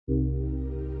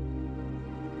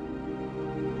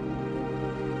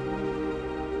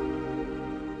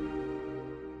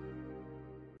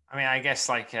I mean, I guess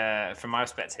like from my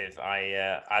perspective,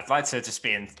 I'd like to just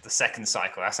be in the second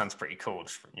cycle. That sounds pretty cool.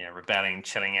 Just, rebelling,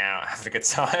 chilling out, having a good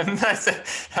time.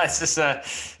 That's just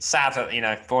sad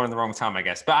that born in the wrong time, I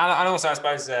guess. But and also, I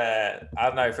suppose I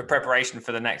don't know, for preparation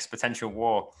for the next potential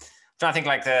war. I'm trying to think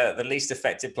like the least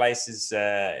affected places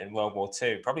in World War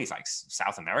II. Probably like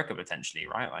South America potentially,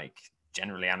 right? Like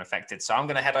generally unaffected. So I'm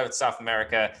going to head over to South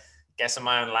America, get some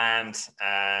my own land,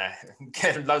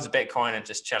 get loads of Bitcoin, and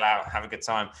just chill out, have a good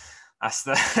time. That's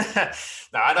the.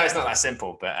 No, I know it's not that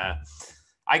simple, but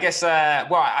I guess. I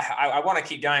want to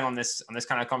keep going on this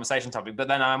kind of conversation topic, but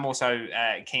then I'm also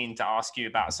keen to ask you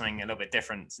about something a little bit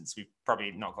different, since we've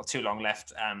probably not got too long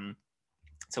left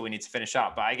till we need to finish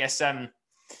up. But I guess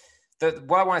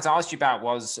what I wanted to ask you about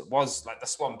was like the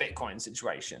Swan Bitcoin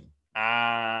situation.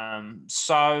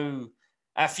 So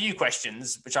a few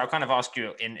questions, which I'll kind of ask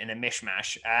you in a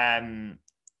mishmash.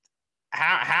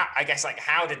 How I guess like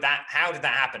how did that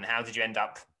happen? How did you end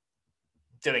up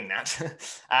doing that?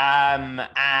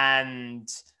 And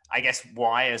I guess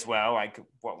why as well? Like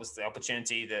what was the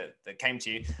opportunity that came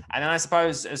to you? And then I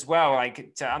suppose as well,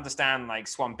 like to understand like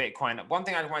Swan Bitcoin. One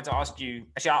thing I wanted to ask you,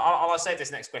 actually, I'll save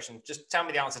this next question. Just tell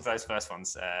me the answer to those first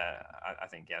ones. I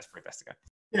think it's probably best to go.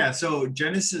 Yeah, so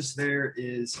Genesis there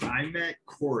is I met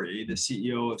Corey, the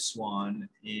CEO of Swan,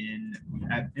 in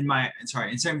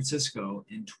San Francisco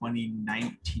in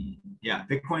 2019. Yeah,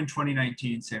 Bitcoin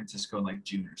 2019 in San Francisco in like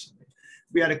June or something.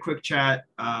 We had a quick chat,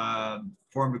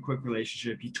 formed a quick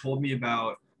relationship. He told me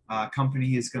about a company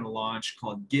he's going to launch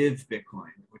called Give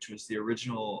Bitcoin, which was the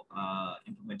original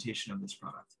implementation of this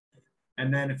product.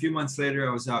 And then a few months later,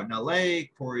 I was out in LA.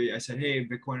 Corey, I said, hey,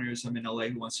 Bitcoiners, I'm in LA.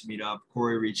 Who wants to meet up?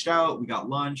 Corey reached out. We got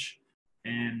lunch.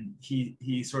 And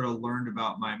he sort of learned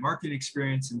about my marketing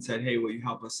experience and said, hey, will you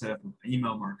help us set up an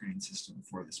email marketing system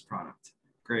for this product?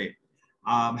 Great.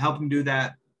 Help him do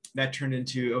that. That turned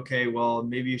into, okay, well,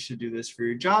 maybe you should do this for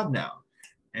your job now.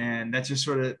 And that's just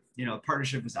sort of,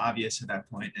 partnership was obvious at that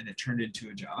point, and it turned into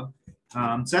a job.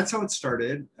 So that's how it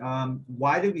started.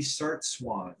 Why did we start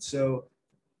Swan? So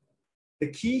the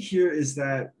key here is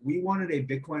that we wanted a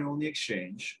Bitcoin-only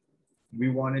exchange. We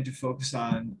wanted to focus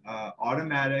on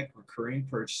automatic recurring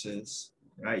purchases,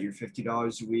 right? Your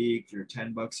 $50 a week, your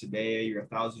 $10 a day, your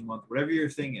 $1,000 a month, whatever your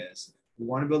thing is. We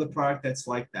want to build a product that's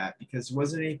like that because there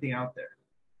wasn't anything out there.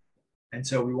 And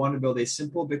so we wanted to build a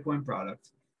simple Bitcoin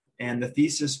product. And the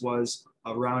thesis was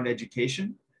around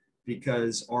education,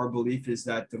 because our belief is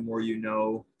that the more you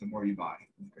know, the more you buy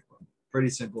Bitcoin. Pretty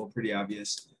simple, pretty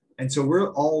obvious. And so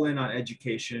we're all in on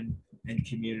education and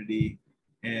community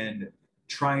and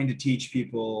trying to teach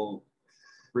people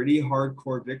pretty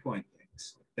hardcore Bitcoin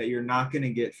things that you're not going to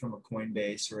get from a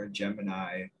Coinbase or a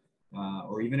Gemini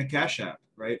or even a Cash App,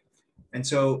 right? And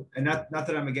so, and not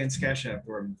that I'm against Cash App,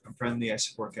 or I'm friendly, I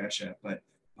support Cash App, but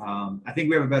I think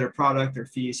we have a better product. Their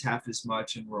fees half as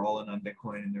much, and we're all in on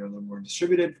Bitcoin, and they're a little more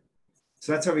distributed.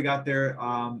 So that's how we got there.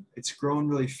 It's grown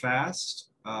really fast.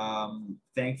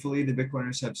 Thankfully, the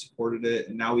Bitcoiners have supported it.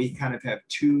 And now we kind of have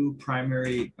two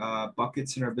primary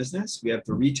buckets in our business. We have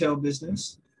the retail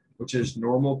business, which is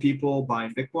normal people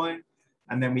buying Bitcoin.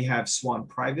 And then we have Swan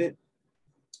Private,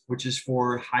 which is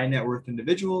for high net worth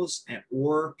individuals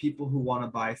or people who want to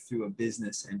buy through a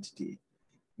business entity.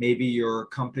 Maybe your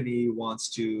company wants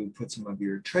to put some of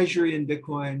your treasury in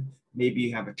Bitcoin. Maybe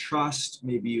you have a trust.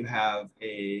 Maybe you have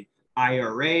a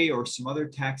IRA or some other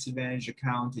tax advantage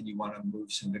account and you want to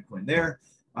move some Bitcoin there.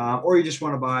 Or you just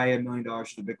want to buy $1 million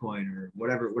worth of Bitcoin or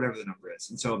whatever the number is.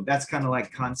 And so that's kind of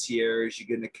like concierge. You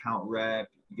get an account rep,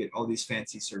 you get all these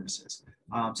fancy services.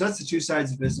 So that's the two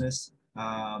sides of business.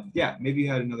 Yeah, maybe you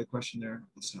had another question there.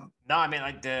 No, I mean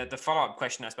like the follow-up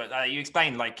question, I suppose. You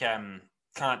explained like kind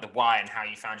of like the why and how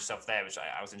you found yourself there, which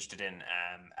I was interested in.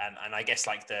 And I guess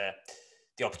like the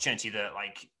opportunity that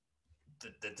like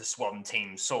the Swan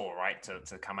team saw, right,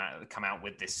 to come out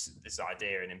with this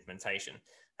idea and implementation.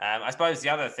 I suppose the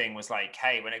other thing was like,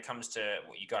 hey, when it comes to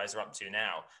what you guys are up to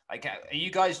now, like, are you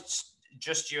guys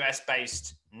just US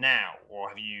based now, or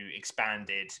have you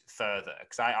expanded further?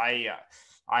 Because I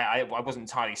wasn't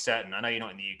entirely certain. I know you're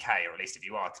not in the UK, or at least if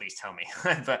you are, please tell me.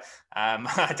 But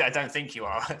I don't think you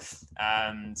are.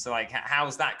 So like,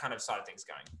 how's that kind of side of things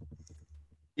going?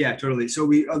 Yeah, totally. So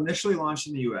we initially launched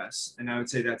in the US, and I would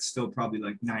say that's still probably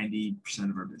like 90%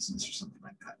 of our business or something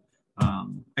like that.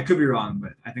 I could be wrong,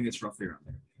 but I think it's roughly around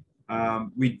there.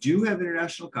 We do have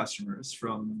international customers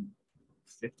from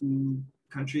 50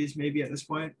 countries maybe at this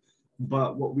point,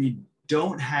 but what we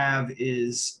don't have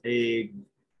is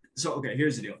okay,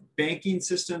 here's the deal. Banking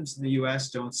systems in the US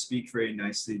don't speak very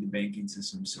nicely to banking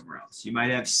systems somewhere else. You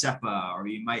might have SEPA, or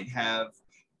you might have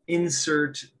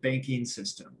insert banking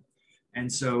system.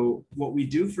 And so what we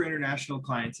do for international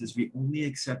clients is we only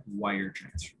accept wire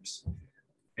transfers.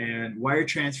 And wire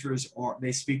transfers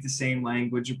they speak the same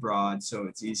language abroad, so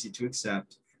it's easy to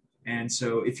accept. And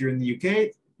so if you're in the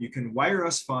UK, you can wire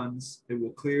us funds. It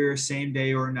will clear same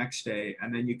day or next day,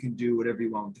 and then you can do whatever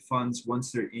you want with the funds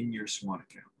once they're in your Swan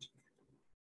account.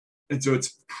 And so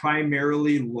it's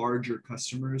primarily larger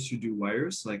customers who do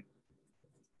wires. Like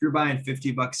if you're buying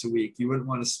 $50 a week, you wouldn't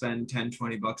want to spend 10,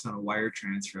 $20 on a wire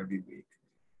transfer every week,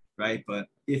 right? But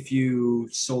if you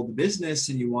sold the business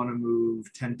and you want to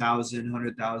move 10,000,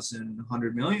 100,000,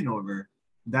 100 million over,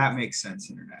 that makes sense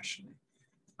internationally.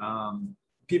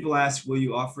 People ask, will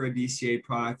you offer a DCA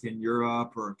product in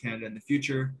Europe or Canada in the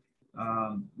future?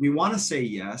 We want to say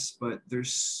yes, but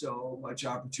there's so much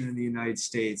opportunity in the United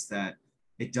States that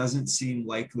it doesn't seem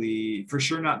likely, for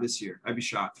sure not this year. I'd be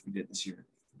shocked if we did this year.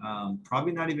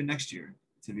 Probably not even next year,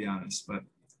 to be honest. But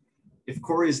if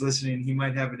Corey is listening, he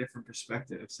might have a different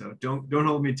perspective. So don't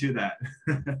hold me to that.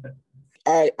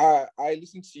 I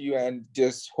listened to you and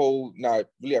just now I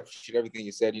really appreciate everything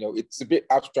you said. It's a bit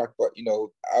abstract, but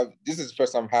this is the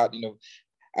first time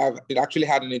I've actually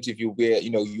had an interview where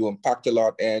you unpacked a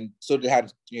lot, and so they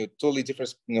had totally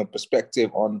different perspective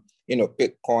on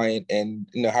Bitcoin and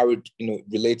how it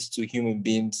relates to human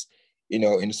beings in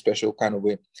a special kind of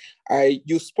way.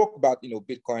 You spoke about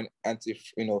Bitcoin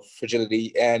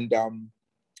anti-fragility, and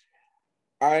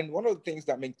one of the things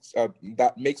that makes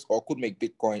or could make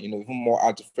Bitcoin even more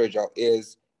anti-fragile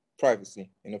is privacy.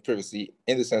 Privacy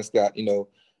in the sense that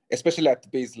especially at the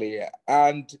base layer.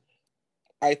 And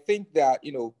I think that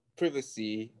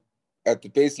privacy at the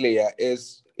base layer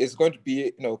is going to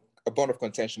be a bone of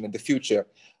contention in the future,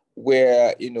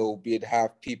 where we'd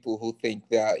have people who think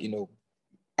that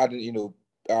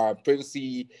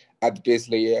privacy at the base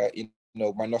layer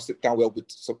might not sit down well with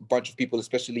a bunch of people,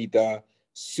 especially the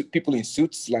people in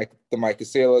suits like the Michael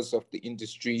Saylors of the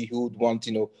industry who would want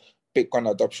Bitcoin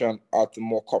adoption at a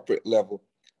more corporate level.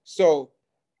 So,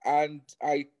 and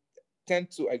I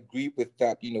tend to agree with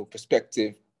that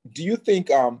perspective. Do you think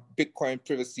Bitcoin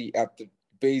privacy at the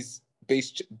base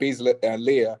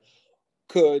layer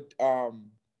could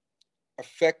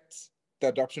affect the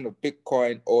adoption of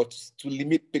Bitcoin, or to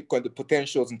limit Bitcoin, the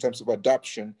potentials in terms of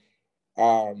adoption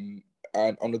and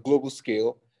on a global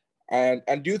scale?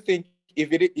 And do you think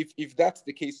if that's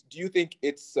the case, do you think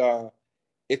it's a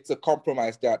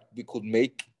compromise that we could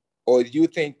make, or do you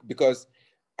think, because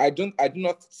I do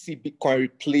not see Bitcoin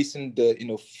replacing the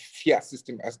fiat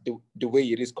system as the way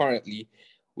it is currently,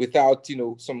 without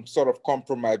some sort of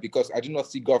compromise, because I do not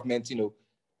see government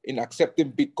in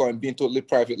accepting Bitcoin being totally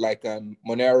private, like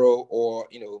Monero, or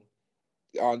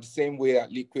the same way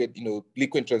that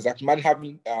Liquid transaction might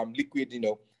having Liquid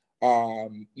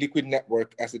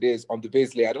network as it is on the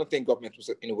base layer. I don't think government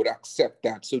would accept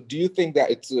that. So do you think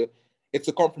that it's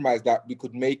a compromise that we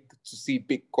could make to see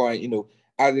Bitcoin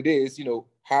as it is,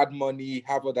 hard money,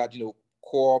 have all that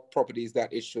core properties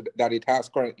that it has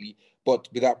currently, but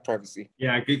without privacy?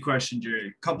 Yeah, good question, Jerry.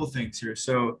 A couple things here.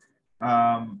 So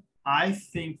I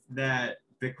think that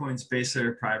Bitcoin's base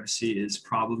layer privacy is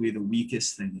probably the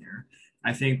weakest thing here.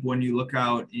 I think when you look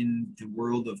out in the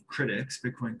world of critics,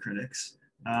 Bitcoin critics,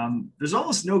 there's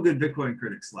almost no good Bitcoin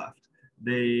critics left.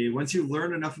 Once you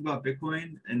learn enough about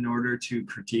Bitcoin in order to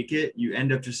critique it, you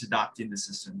end up just adopting the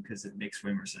system because it makes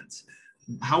way more sense.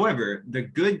 However, the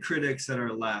good critics that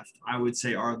are left, I would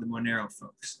say, are the Monero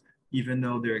folks. Even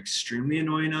though they're extremely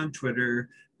annoying on Twitter,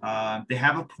 they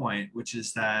have a point, which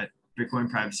is that Bitcoin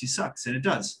privacy sucks, and it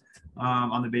does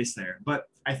on the base layer. But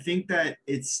I think that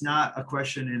it's not a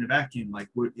question in a vacuum. Like,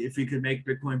 if we could make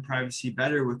Bitcoin privacy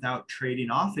better without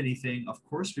trading off anything, of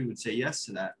course we would say yes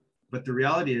to that. But the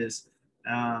reality is,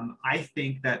 I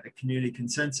think that the community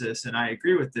consensus, and I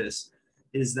agree with this,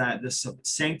 is that the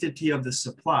sanctity of the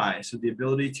supply, so the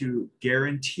ability to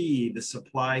guarantee the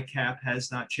supply cap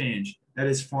has not changed, that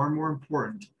is far more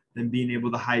important than being able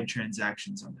to hide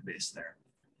transactions on the base layer.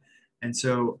 And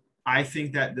so I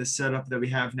think that the setup that we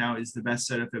have now is the best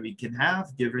setup that we can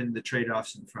have, given the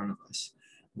trade-offs in front of us.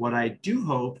 What I do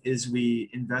hope is we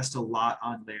invest a lot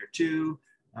on layer 2,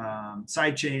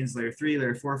 side chains, layer 3,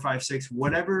 layer 4, 5, 6,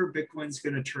 whatever Bitcoin's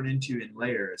going to turn into in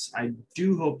layers. I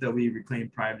do hope that we reclaim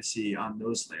privacy on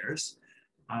those layers.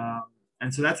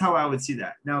 And so that's how I would see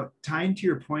that. Now, tying to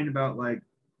your point about, like,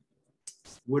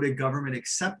 would a government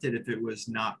accept it if it was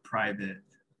not private?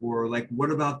 Or, like,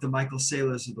 what about the Michael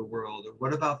Saylors of the world? Or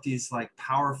what about these, like,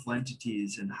 powerful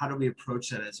entities? And how do we approach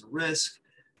that as a risk?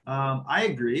 I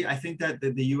agree. I think that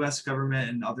the US government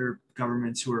and other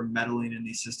governments who are meddling in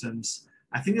these systems,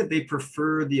 I think that they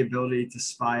prefer the ability to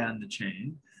spy on the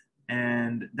chain.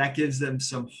 And that gives them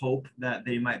some hope that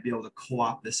they might be able to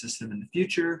co-opt the system in the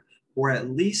future, or at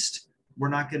least we're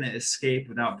not going to escape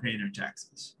without paying their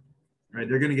taxes, right?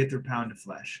 They're going to get their pound of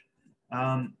flesh.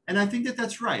 And I think that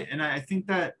that's right. And I think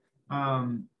that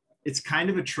it's kind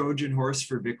of a Trojan horse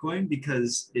for Bitcoin,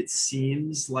 because it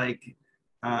seems like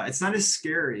it's not as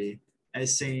scary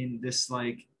as saying this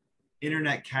like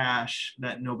internet cash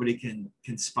that nobody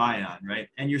can spy on, right?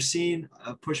 And you're seeing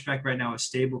a pushback right now with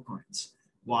stablecoins.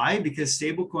 Why? Because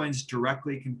stablecoins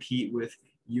directly compete with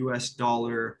US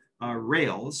dollar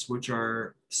rails, which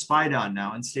are spied on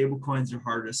now, and stablecoins are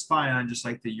harder to spy on, just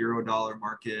like the euro dollar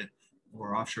market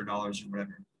or offshore dollars or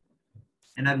whatever.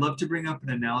 And I'd love to bring up an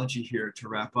analogy here to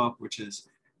wrap up, which is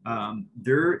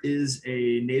there is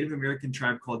a Native American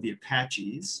tribe called the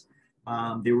Apaches.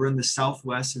 They were in the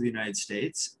Southwest of the United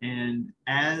States, and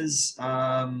as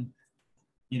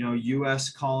U.S.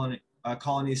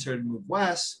 colonies started to move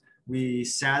west, we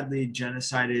sadly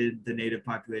genocided the native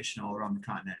population all around the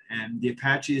continent, and the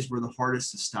Apaches were the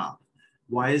hardest to stop.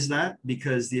 Why is that?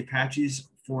 Because the Apaches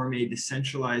form a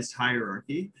decentralized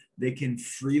hierarchy. They can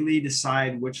freely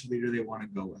decide which leader they want to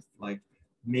go with. Like,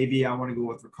 maybe I want to go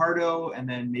with Ricardo, and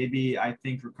then maybe I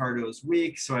think Ricardo is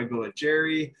weak, so I go with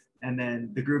Jerry, and then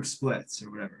the group splits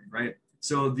or whatever, right?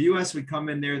 So the US would come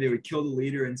in there, they would kill the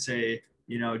leader and say,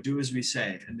 do as we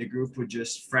say, and the group would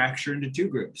just fracture into two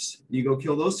groups. You go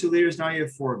kill those two leaders, now you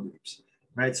have four groups,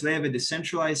 right? So they have a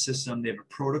decentralized system. They have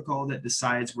a protocol that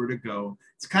decides where to go.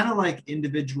 It's kind of like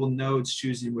individual nodes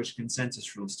choosing which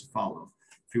consensus rules to follow,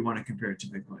 if you want to compare it to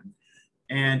Bitcoin.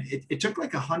 And it took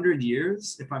like 100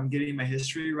 years, if I'm getting my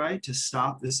history right, to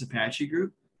stop this Apache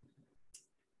group.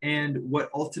 And what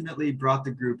ultimately brought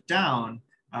the group down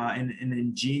in an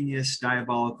ingenious,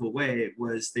 diabolical way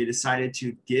was they decided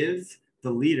to give the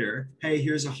leader, hey,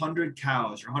 here's 100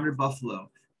 cows or 100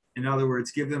 buffalo. In other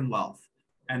words, give them wealth.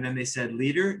 And then they said,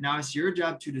 leader, now it's your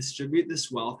job to distribute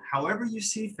this wealth however you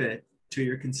see fit to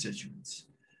your constituents.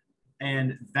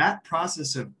 And that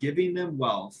process of giving them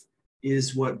wealth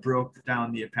is what broke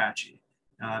down the Apache.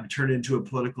 It turned into a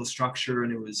political structure,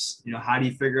 and it was, how do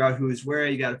you figure out who's where?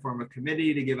 You got to form a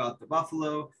committee to give out the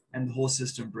buffalo, and the whole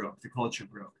system broke, the culture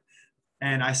broke.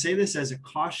 And I say this as a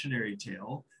cautionary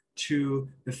tale to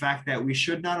the fact that we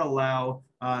should not allow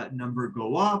number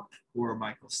go up or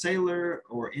Michael Saylor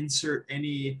or insert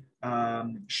any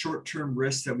short-term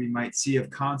risks that we might see of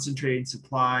concentrating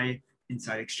supply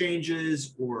inside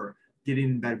exchanges or getting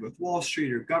in bed with Wall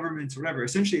Street or governments or whatever.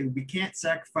 Essentially, we can't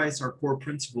sacrifice our core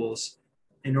principles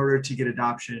in order to get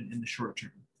adoption in the short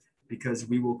term, because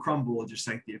we will crumble just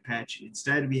like the Apache.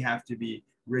 Instead, we have to be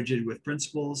rigid with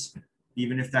principles,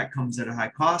 even if that comes at a high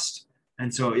cost.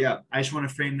 And so, yeah, I just want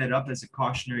to frame that up as a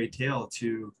cautionary tale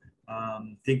to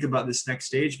think about this next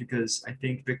stage, because I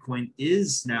think Bitcoin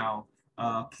is now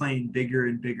playing bigger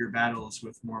and bigger battles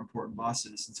with more important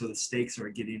bosses. And so the stakes are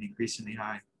getting increasingly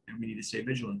high, and we need to stay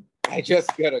vigilant. I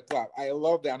just got a clap. I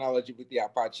love the analogy with the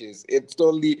Apaches. It's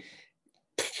totally,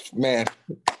 man,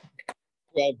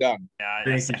 well done. Yeah,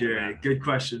 thank you, Jerry. Man. Good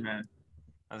question, man.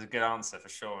 That was a good answer for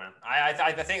sure, man.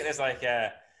 I think there's like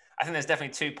I think there's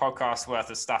definitely 2 podcasts worth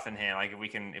of stuff in here. Like if we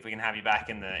can have you back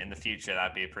in the future,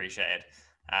 that'd be appreciated.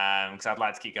 Because I'd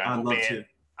like to keep going. I'd love to.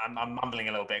 I'm mumbling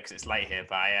a little bit because it's late here,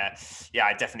 but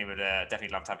I definitely would definitely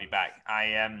love to have you back.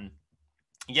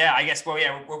 I guess we'll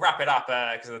wrap it up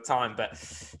because of the time. But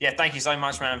yeah, thank you so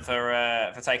much, man,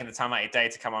 for taking the time out of your day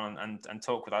to come on and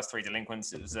talk with us 3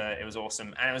 delinquents. It was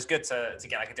awesome, and it was good to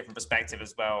get like a different perspective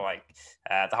as well. Like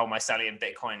the whole mycelium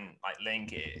Bitcoin like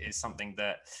link is something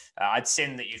that I'd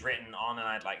seen that you'd written on, and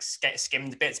I'd like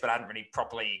skimmed bits, but I hadn't really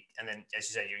properly. And then, as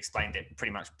you said, you explained it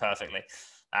pretty much perfectly.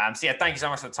 So yeah, thank you so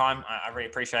much for the time. I really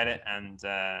appreciate it, and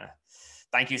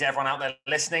thank you to everyone out there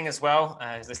listening as well,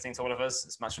 who's listening to all of us.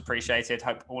 It's much appreciated.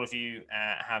 Hope all of you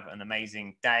have an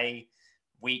amazing day,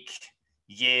 week,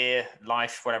 year,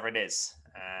 life, whatever it is.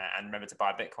 And remember to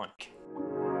buy Bitcoin.